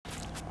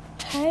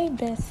Hi,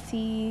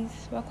 besties.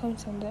 Welcome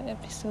to another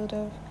episode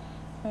of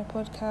my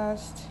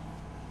podcast.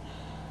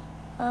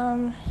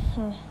 Um,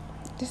 hmm,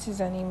 this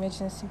is an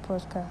emergency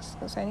podcast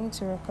because I need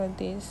to record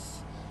this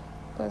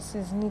because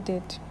it's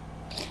needed.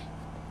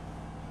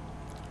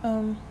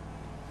 Um,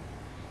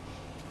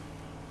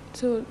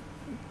 so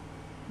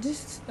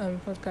this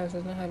podcast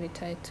does not have a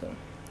title,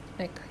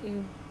 like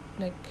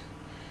like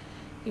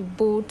a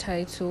bold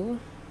title,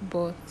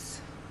 but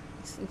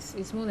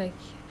it's more like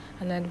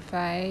an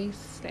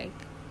advice, like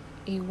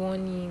a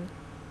warning.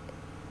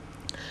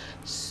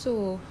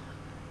 So,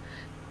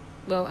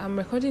 well, I'm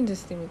recording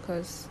this thing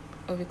because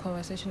of a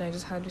conversation I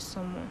just had with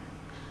someone.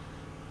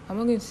 I'm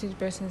not going to say the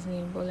person's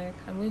name, but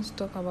I'm going to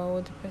talk about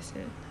what the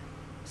person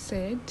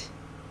said.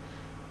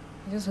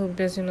 I just hope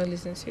the person will not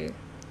listen to it.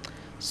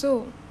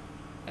 So,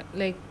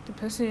 the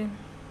person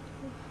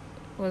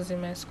was in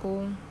my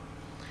school.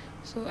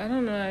 So I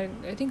don't know.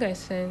 I think I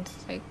sent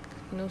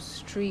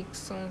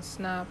streaks on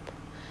Snap,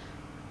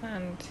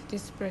 and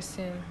this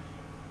person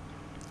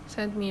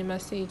sent me a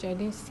message. I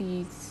didn't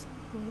see it.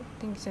 I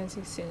think he sent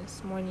it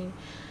since morning.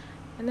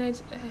 And I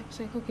was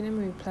like, okay, let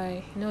me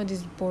reply. You know,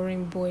 these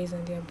boring boys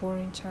and their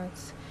boring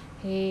chats.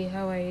 Hey,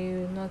 how are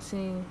you?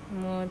 Nothing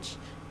much.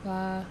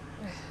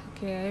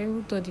 Okay, I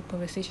even thought the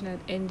conversation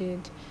had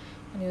ended.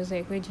 And he was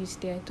like, where do you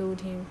stay? I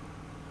told him.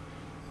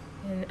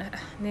 And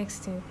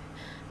next thing,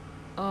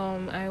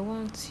 I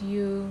want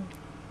you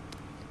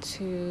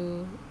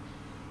to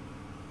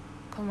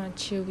come and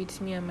chill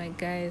with me and my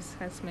guys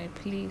at my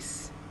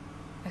place.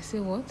 I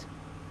say, what?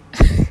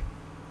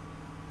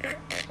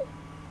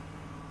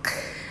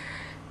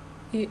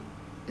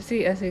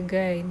 See, as a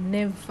guy,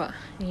 never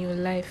in your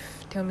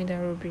life tell me that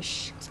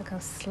rubbish because I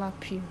can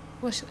slap you.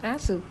 I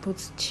have to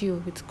put chill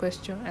with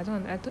question. I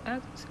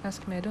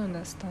ask me, I don't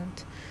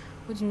understand.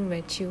 What do you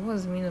mean by chill?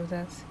 What's the meaning of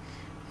that?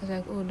 I was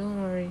like, oh,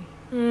 don't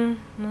worry.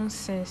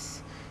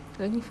 Nonsense.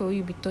 Looking for who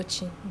you be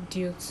touching,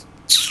 idiot.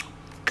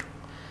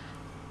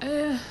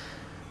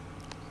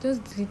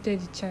 Just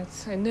deleted the chat.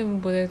 I never even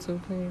bothered to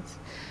open it.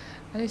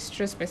 I just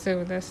stress myself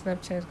with that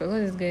Snapchat because all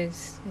these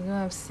guys, they don't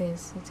have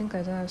sense. You think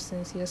I don't have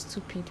sense? You're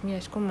stupid. Me, I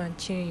should come and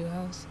chill in your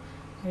house.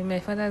 I mean,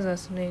 my father's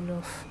house is not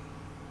enough.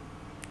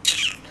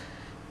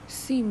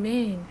 See,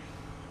 man,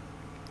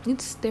 you need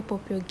to step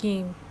up your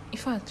game. In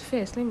fact,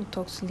 first, let me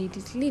talk to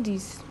ladies.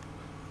 Ladies,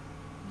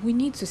 we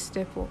need to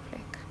step up.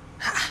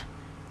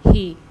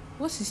 Hey,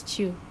 what's this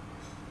chill?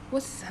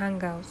 What's this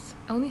hangouts?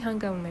 I only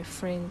hang out with my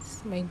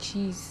friends, my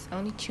G's. I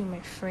only chill with my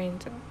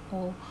friends.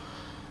 Or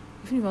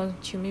even if I want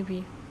to chill,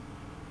 maybe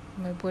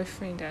my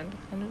boyfriend, and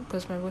I know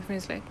because my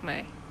boyfriend is like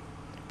my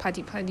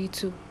paddy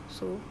too,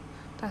 so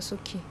that's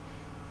okay.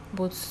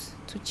 But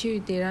to chill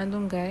with a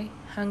random guy,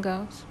 hang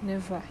out,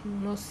 never. You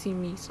will not see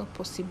me. It's not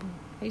possible.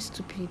 Are you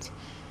stupid?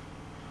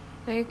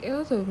 Like, a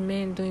lot of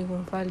men don't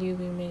even value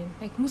women.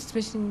 Like,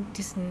 especially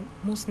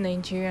most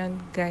Nigerian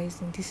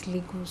guys in this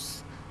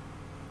Lagos,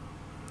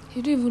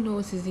 you don't even know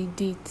what is a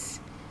date.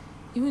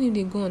 Even if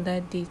they go on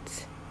that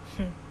date,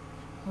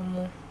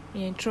 you're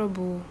in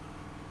trouble.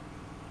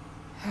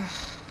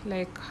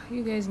 Like,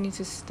 you guys need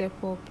to step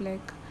up.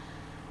 Like,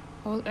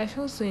 I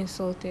felt so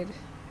insulted.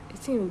 I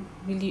think it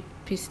really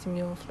pissed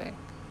me off. Like,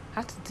 I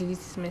had to delete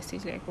this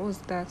message. Like, what's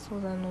that?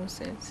 What's that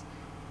nonsense?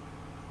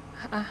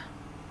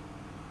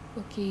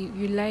 Okay,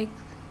 you like?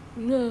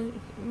 No,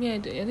 me, I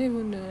don't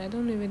even know. I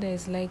don't know whether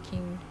it's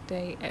liking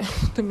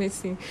the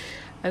message.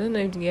 I don't know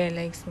if the guy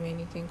likes me or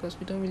anything because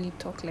we don't really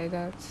talk like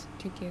that.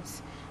 Do you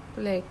get?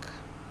 But like,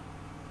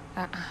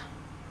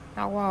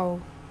 wow.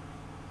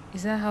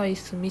 Is that how I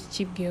used to meet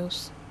cheap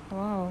girls?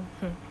 Wow.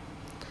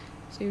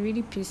 So it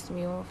really pissed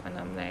me off, and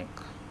I'm like,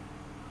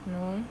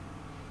 no.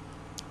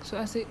 So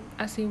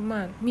as a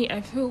man, me,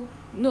 I feel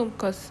no,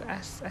 because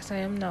as I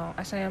am now,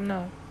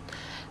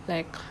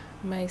 like,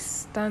 my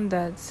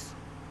standards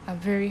are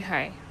very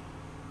high.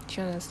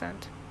 Do you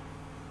understand?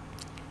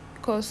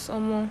 Because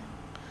I'm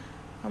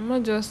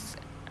not just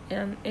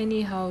an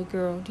anyhow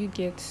girl. Do you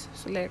get?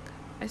 So like,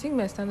 I think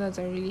my standards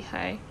are really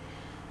high.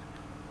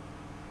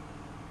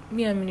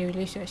 Me, I'm in a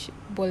relationship,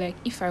 but like,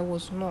 if I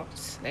was not,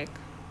 like,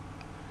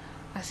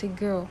 as a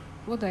girl,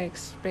 what I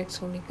expect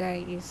from a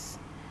guy is,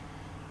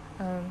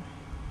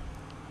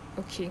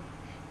 okay,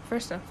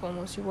 first and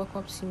foremost, you walk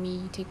up to me,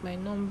 you take my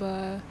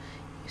number,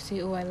 you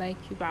say, oh, I like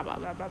you, blah blah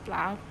blah blah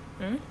blah.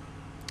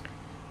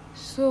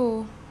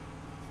 So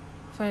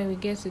fine, we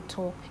get to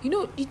talk. You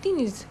know, the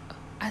thing is,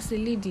 as a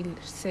lady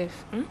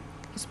self, you're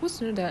supposed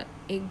to know that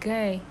a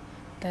guy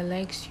that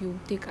likes you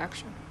take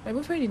action. My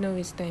boyfriend did not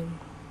waste time.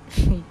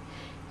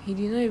 He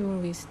did not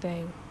even waste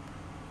time.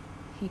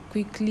 He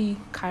quickly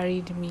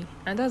carried me,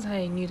 and that's how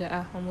I knew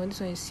that this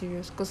one is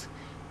serious. Because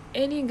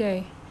any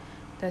guy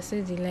that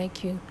says they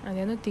like you and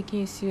they're not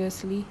taking it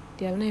seriously,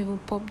 they have not even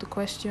popped the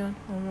question,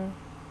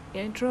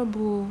 you're in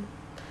trouble.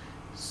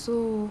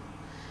 So,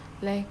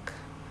 like,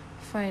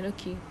 fine,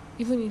 okay.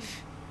 Even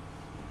if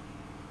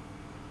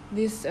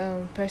this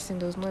person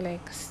does not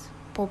like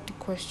pop the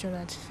question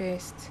at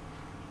first,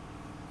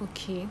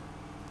 okay,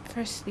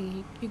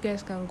 firstly, you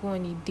guys can go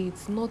on a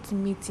date, not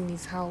meet in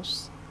his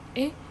house.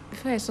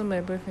 before I saw my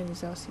boyfriend in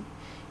his house,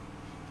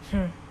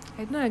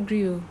 I don't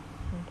agree.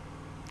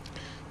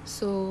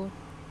 So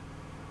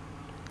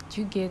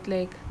do you get,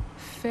 like,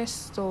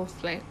 first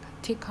off, like,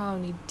 take her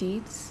on a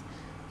date,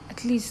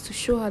 at least to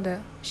show her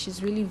that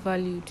she's really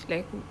valued.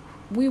 Like,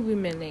 we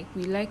women, like,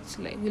 we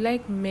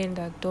like men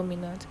that are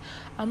dominant.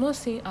 I'm not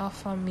saying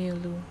alpha male,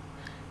 though.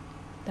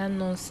 That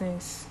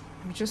nonsense.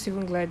 I'm just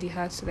even glad he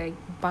had to, like,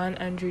 ban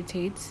Andrew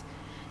Tate.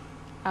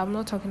 I'm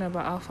not talking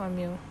about alpha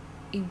male.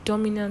 A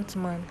dominant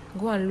man.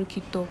 Go and look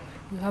it up.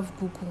 You have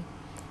Google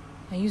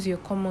and use your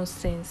common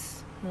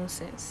sense.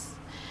 Nonsense.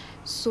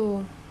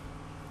 So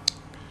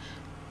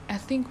I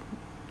think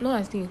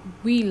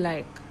we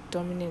like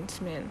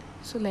dominant men.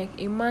 So, like,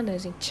 a man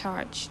that's in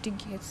charge,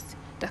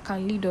 that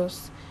can lead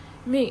us.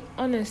 Me,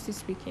 honestly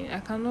speaking,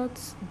 I cannot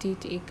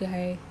date a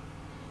guy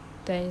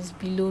that is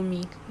below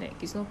me. Like,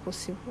 it's not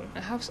possible. I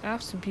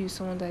have to be with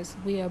someone that is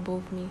way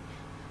above me,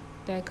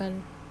 that I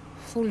can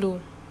follow.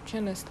 Do you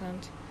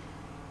understand?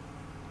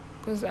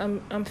 Because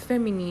I'm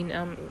feminine.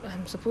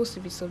 I'm supposed to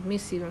be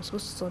submissive. I'm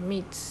supposed to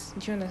submit.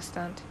 Do you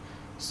understand?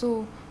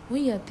 So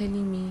when you're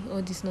telling me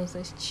all this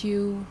nonsense,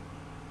 chill,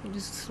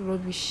 this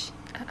rubbish,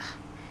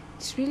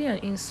 it's really an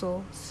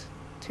insult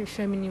to a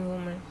feminine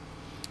woman.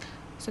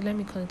 So let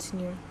me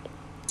continue.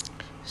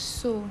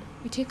 So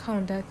we take her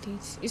on that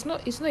date. It's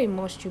not a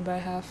must you buy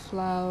her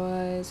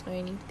flowers or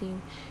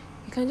anything.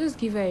 You can just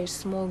give her a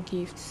small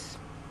gift,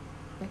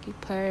 like a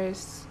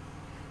purse,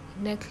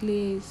 a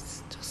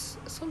necklace,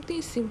 just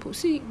something simple.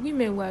 See,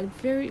 women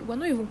we're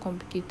not even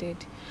complicated.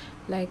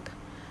 Like,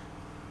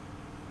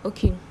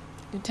 okay,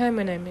 the time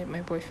when I met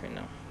my boyfriend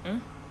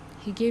now,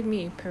 he gave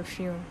me a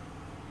perfume.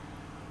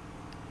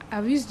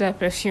 I've used that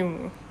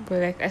perfume,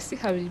 but, like, I still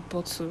have the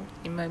bottle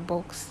in my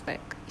box.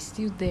 Like, it's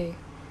still there.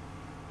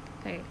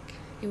 Like,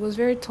 it was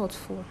very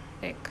thoughtful.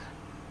 Like,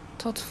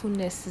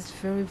 thoughtfulness is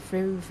very,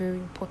 very, very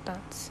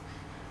important.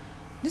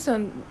 This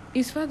one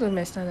is part of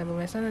my standard, but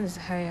my standard is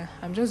higher.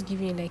 I'm just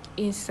giving, like,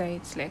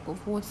 insights, like,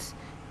 of what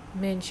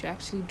men should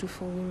actually do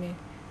for women.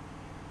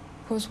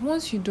 Because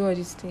once you do all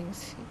these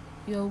things,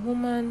 your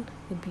woman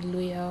will be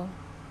loyal,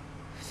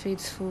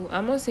 faithful.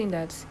 I'm not saying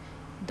that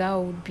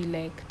would be,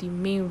 like, the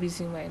main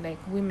reason why, like,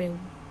 women,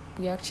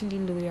 we actually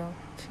loyal,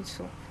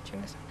 faithful. Do you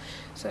understand?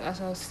 So,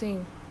 as I was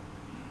saying,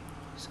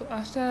 so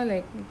after,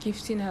 like,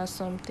 gifting her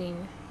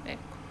something, like,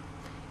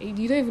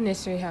 you don't even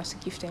necessarily have to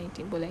gift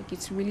anything, but, like,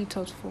 it's really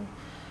thoughtful.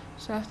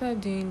 So after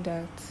doing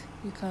that,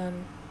 you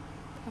can,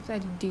 after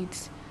the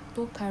date,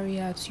 don't carry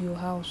her to your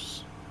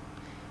house.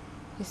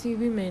 You see,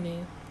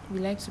 women, we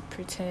like to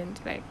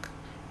pretend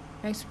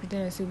and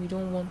say we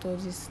don't want all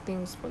these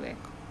things, but, like,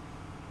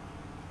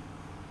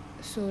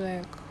 so,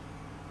 like,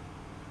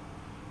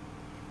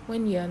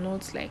 when you are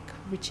not, like,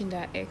 reaching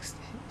that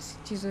extent,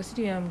 Jesus,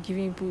 I'm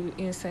giving you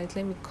insight.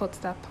 Let me cut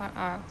that part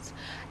out.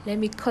 Let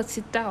me cut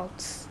it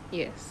out.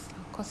 Yes,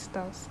 I'll cut it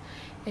out.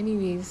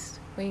 Anyways,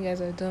 when you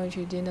guys are done with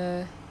your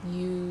dinner,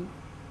 you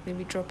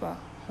maybe drop her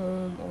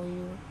home, or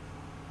you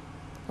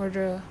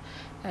order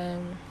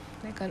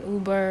like an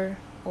Uber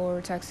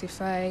or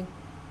Taxify,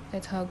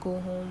 let her go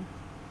home.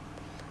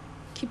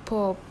 Keep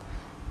up.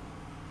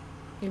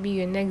 Maybe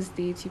your next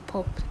date, you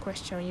pop the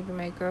question, you be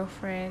my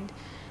girlfriend.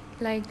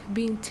 Like,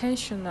 be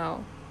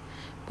intentional.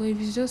 But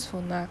if it's just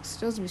for knacks,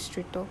 just be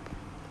straight up.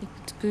 It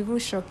could even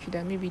shock you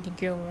that maybe the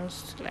girl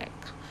wants to, like,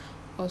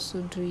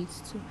 also do it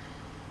too.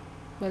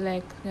 But,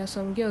 like, there are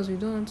some girls they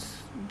don't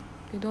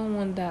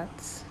want that.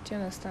 Do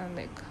you understand?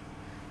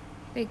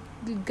 Like,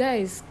 the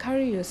guys,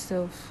 carry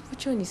yourself.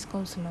 Which one is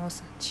come to my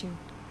house and chill?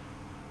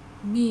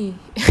 Me.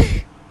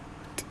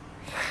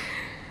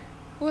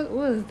 What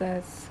was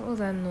that? What was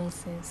that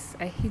nonsense?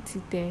 I hate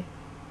it there.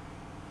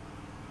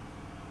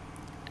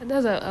 And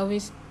that's what I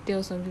always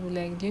tell some people,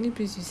 like, the only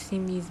place you see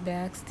me is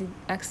by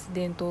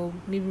accident, or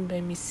maybe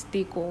by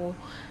mistake, or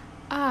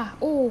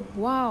oh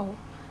wow,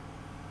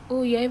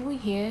 oh, you're even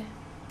here.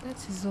 That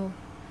is all.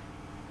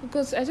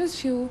 Because I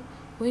just feel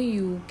when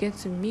you get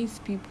to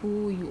meet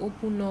people, you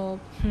open up,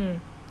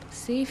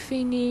 say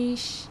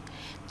finish,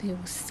 they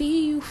will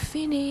see you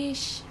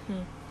finish.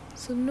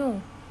 So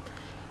no,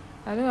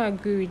 I don't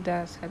agree with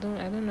that. I don't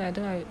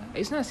know.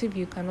 It's not as if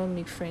you cannot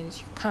make friends.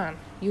 You can.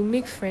 You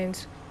make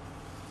friends,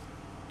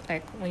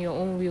 like, on your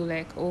own will,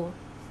 like, oh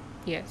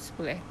yes,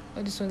 but, like,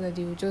 all this one that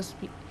they will just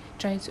be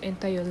trying to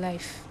enter your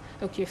life.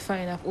 Okay,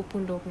 fine, I've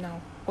opened up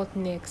now. What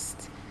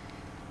next?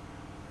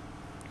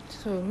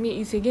 So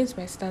me, it's against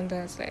my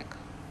standards. Like,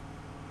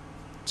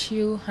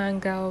 chill,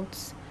 hang out.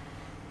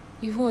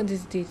 Even on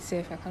this date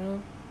safe, I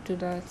cannot do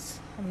that.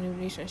 I'm in a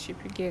relationship,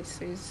 you get,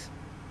 so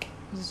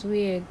it's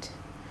weird.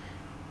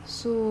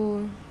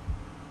 So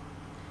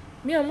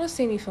me, I'm not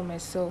saying it for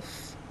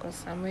myself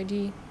because I'm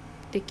already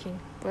taking,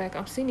 but, like,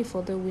 I'm saying it for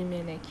other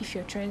women. Like, if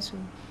you're trying to,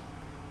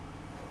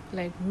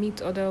 like,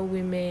 meet other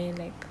women,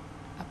 like,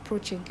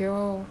 approach a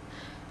girl,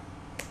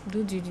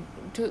 do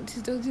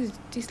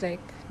this, like,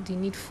 the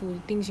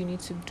needful things you need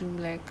to do,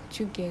 like,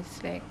 to get,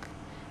 like,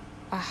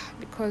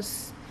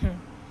 because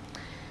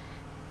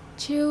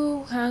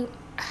chill, hang.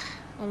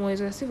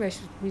 It's as if I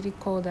should really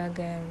call that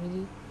guy and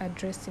really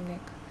address him, like,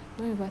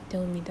 don't ever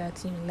tell me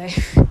that in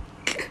life.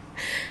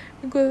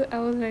 Because I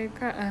was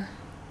like,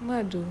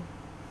 Madu,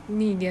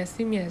 me, they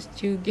see me as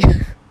chill girl.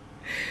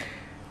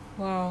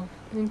 Wow,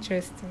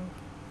 interesting.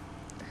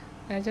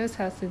 I just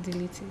have to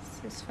delete it.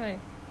 It's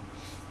fine.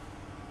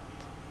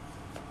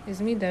 It's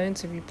me that went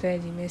to reply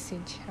the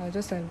message. I'll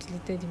just have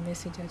deleted the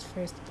message at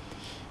first.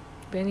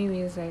 But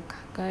anyways, like,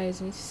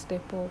 guys, we need to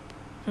step up.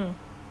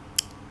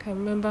 I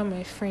remember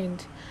my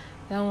friend,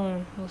 that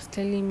one was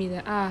telling me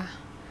that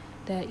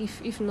that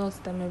if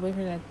not that my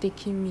boyfriend had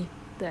taken me,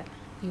 that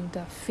he would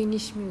have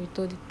finished me with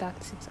all the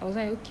tactics. I was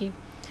like, okay.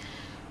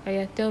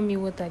 Tell me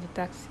what are the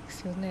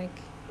tactics. He was like,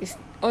 it's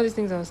all these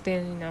things I was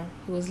telling you now.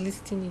 He was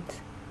listing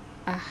it.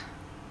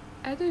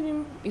 I told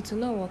him it will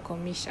not work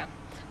on me, Sha.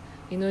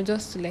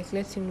 Just to like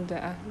let him know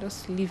that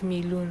just leave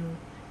me alone.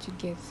 To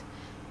get.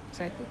 It's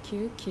like,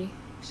 okay.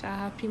 Sha,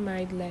 happy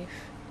married life.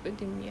 Told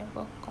him, yeah,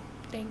 welcome.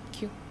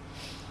 Thank you.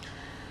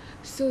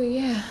 So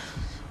yeah,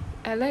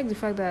 I like the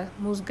fact that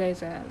most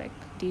guys are like,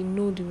 they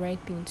know the right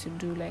thing to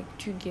do, like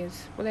 2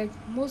 girls. But like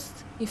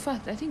in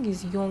fact, I think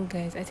it's young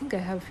guys. I think I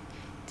have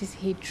this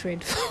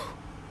hatred for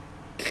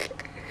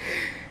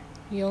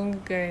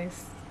young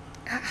guys.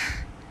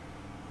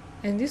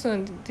 And this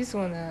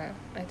one,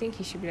 I think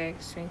he should be like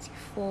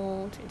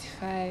 24,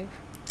 25.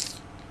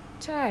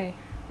 Chai,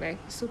 like,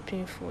 it's so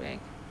painful.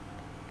 Like,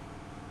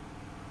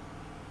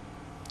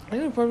 I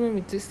think the problem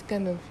with this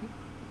kind of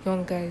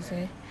young guys,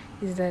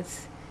 is that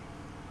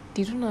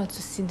they don't know how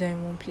to sit down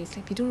in one place.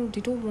 Like, they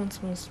don't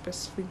want one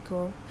specific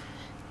girl.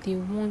 They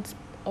want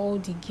all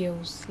the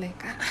girls.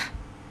 Like,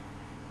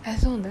 I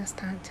don't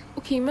understand.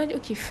 Okay,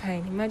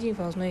 fine. Imagine if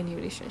I was not in a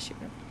relationship,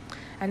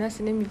 and I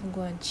said, let me even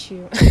go and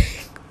chill.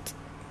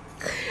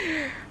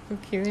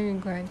 Okay, let me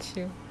go and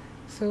chill.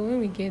 So when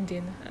we get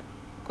there,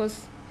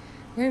 because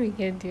when we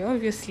get there,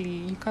 obviously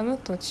you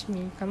cannot touch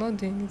me, you cannot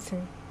do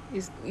anything.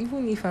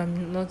 Even if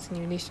I'm not in a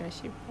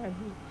relationship, you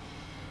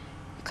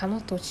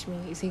cannot touch me.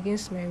 It's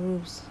against my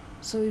rules.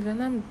 So if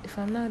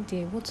I'm not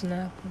there, what will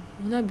happen?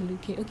 We'll not be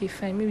looking. Okay,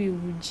 fine. Maybe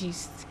we'll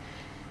gist.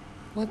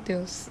 What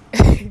else?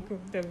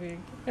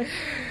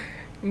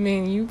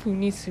 Man, you people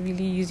need to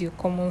really use your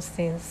common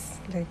sense.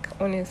 Like,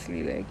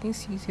 honestly, like, you need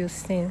to use your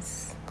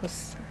sense.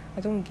 Because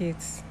I don't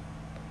get.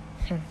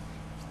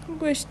 Don't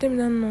go tell me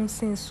that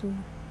nonsense. So.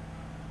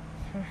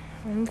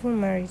 I'm even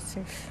married.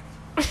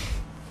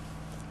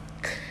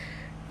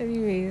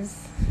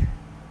 Anyways,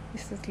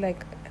 this is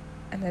like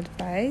an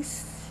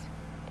advice,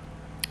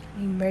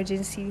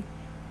 emergency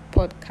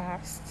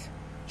podcast,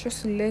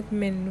 just to let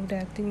men know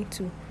that they need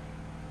to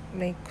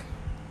like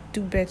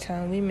do better,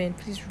 and women,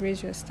 please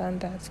raise your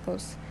standards.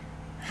 Because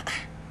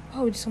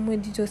why would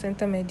somebody just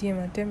enter my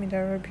DM and tell me that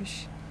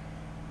rubbish?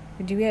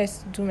 With the way I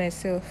do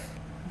myself,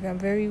 if I'm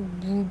very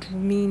rude,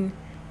 mean,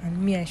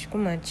 and I should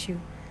come and chill.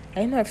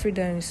 I'm not afraid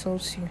that I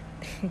insult you.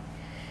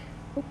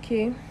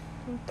 Okay,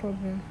 no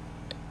problem.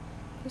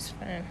 It's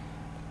fine.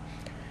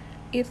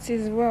 It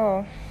is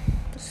well.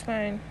 It's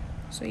fine.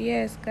 So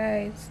yes,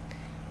 guys,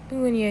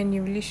 even when you're in a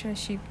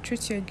relationship,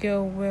 treat your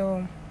girl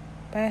well.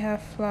 Buy her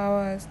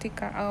flowers, take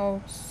her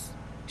out,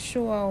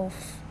 show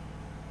off.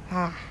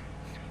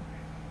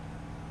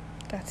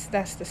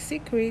 That's the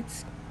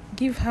secret.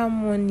 Give her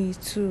money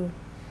too.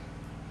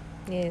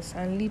 Yes,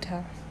 and lead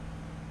her.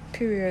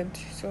 Period.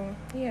 So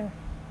yeah,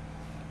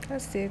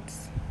 that's it.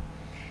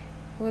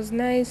 It was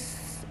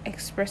nice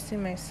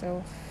expressing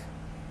myself.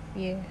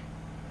 Yeah.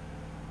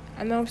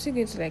 And I'm still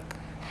going to like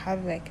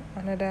have like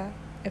another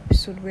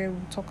episode where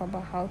we'll talk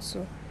about how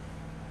to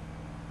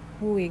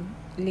woo a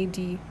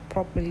lady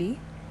properly.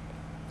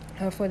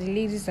 And for the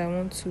ladies that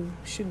want to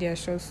shoot their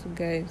shots to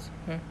guys,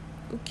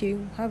 okay,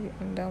 we'll have it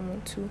on that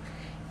one too.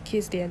 In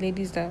case there are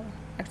ladies that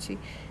actually,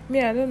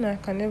 I don't know, I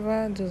can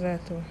never do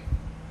that though.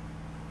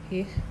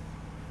 Okay.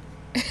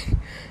 I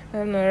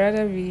don't know, I'd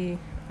rather be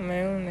on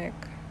my own, like,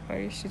 or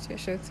you shoot your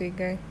shot to a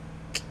guy.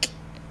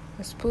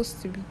 I'm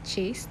supposed to be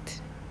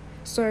chaste.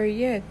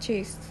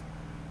 Chaste.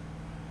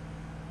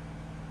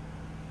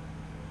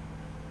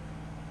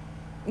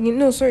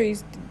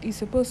 It's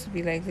supposed to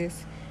be like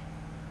this.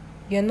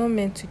 You're not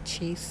meant to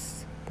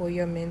chase, but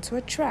you're meant to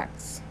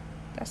attract.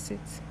 That's it.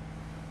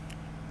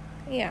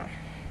 Yeah.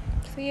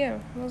 So yeah,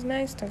 it was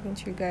nice talking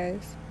to you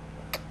guys.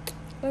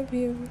 Love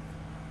you.